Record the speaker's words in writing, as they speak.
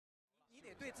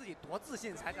对自己多自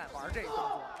信才敢玩这个动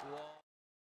作。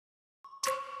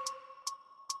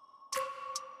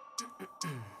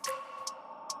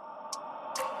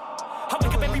I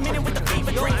wake up every minute with a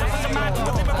fever dream. I put the mind to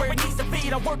a limit where it needs to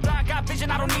feed. I work blind, got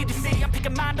vision I don't need to see. I'm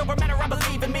picking mind over matter, I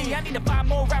believe in me. I need to find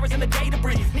more hours in the day to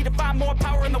breathe. Need to find more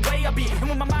power in the way I be. And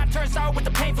when my mind turns sour with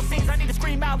the painful scenes, I need to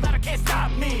scream out loud, I can't stop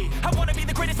me. I wanna be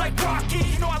the greatest like Rocky.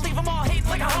 You know I leave them all hating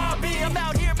like a hobby. I'm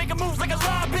out here making moves like a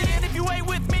lobby. And if you ain't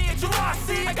with me, it's your loss.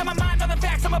 See, I got my mind on the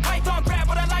facts. I'm a python, grab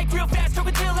what I like real fast. Took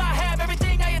until I have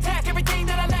everything I attack, everything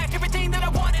that I lack, everything that I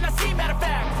want, and I see matter of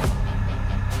fact.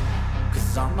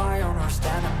 Cause I'm my own worst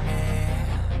enemy.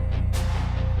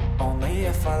 Only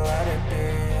if I let it be.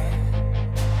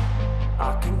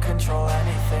 I can control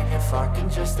anything if I can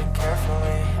just think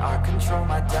carefully. I control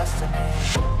my destiny.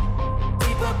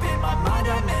 Deep up in my mind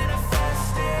I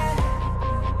manifest it.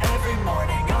 Every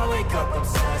morning I wake up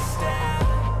obsessed, and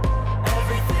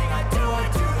everything I do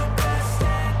the best.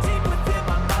 And deep within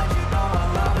my mind you know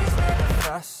I'll always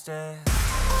manifest it.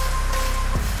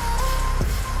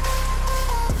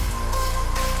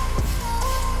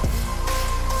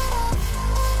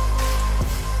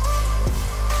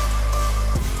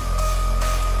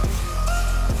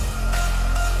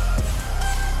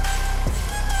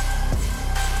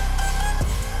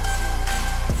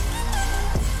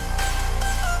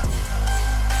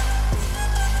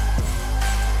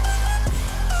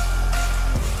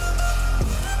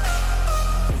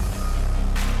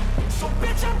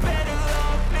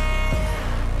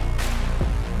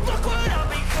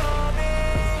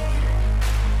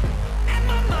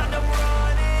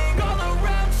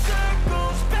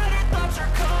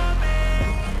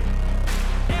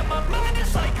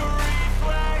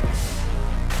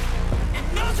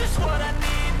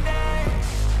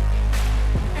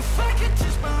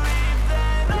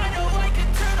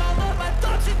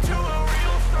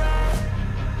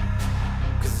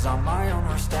 I'm my own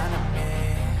worst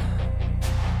enemy.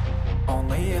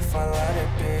 Only if I let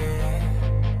it be.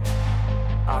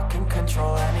 I can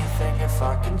control anything if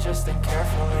I can just think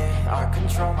carefully. I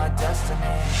control my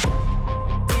destiny.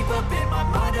 Deep up in my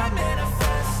mind I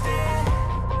manifest it.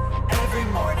 Every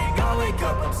morning I wake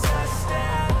up obsessed,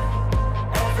 and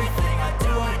everything I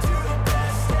do the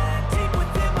best. And deep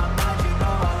within my mind you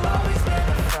know I'll always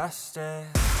manifest it.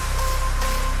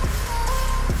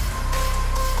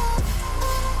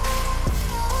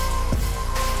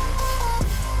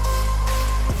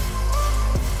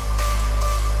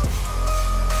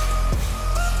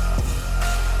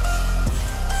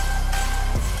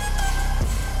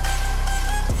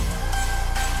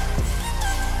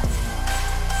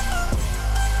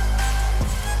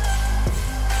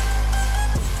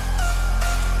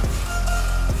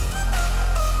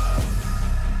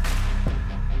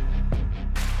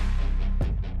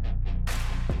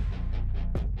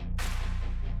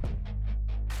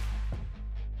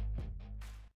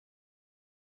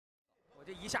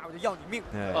一下我就要你命。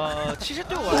其实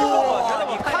对我来说，我觉得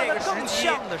你看的更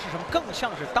像的是什么？更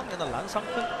像是当年的蓝桑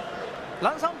坤。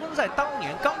蓝桑坤在当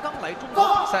年刚刚来中国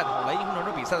比赛的时候，来英雄传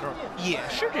说比赛的时候，也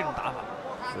是这种打法。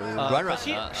软软可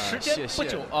惜时间不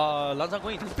久，蓝桑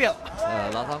坤已经变了。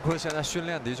蓝桑坤现在训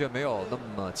练的确没有那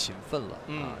么勤奋了，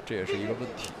这也是一个问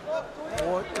题。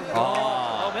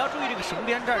我们要注意这个绳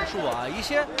边战术啊，一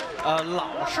些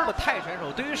老式的泰拳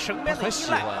手对于绳边的依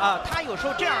赖啊，他有时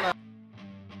候这样的。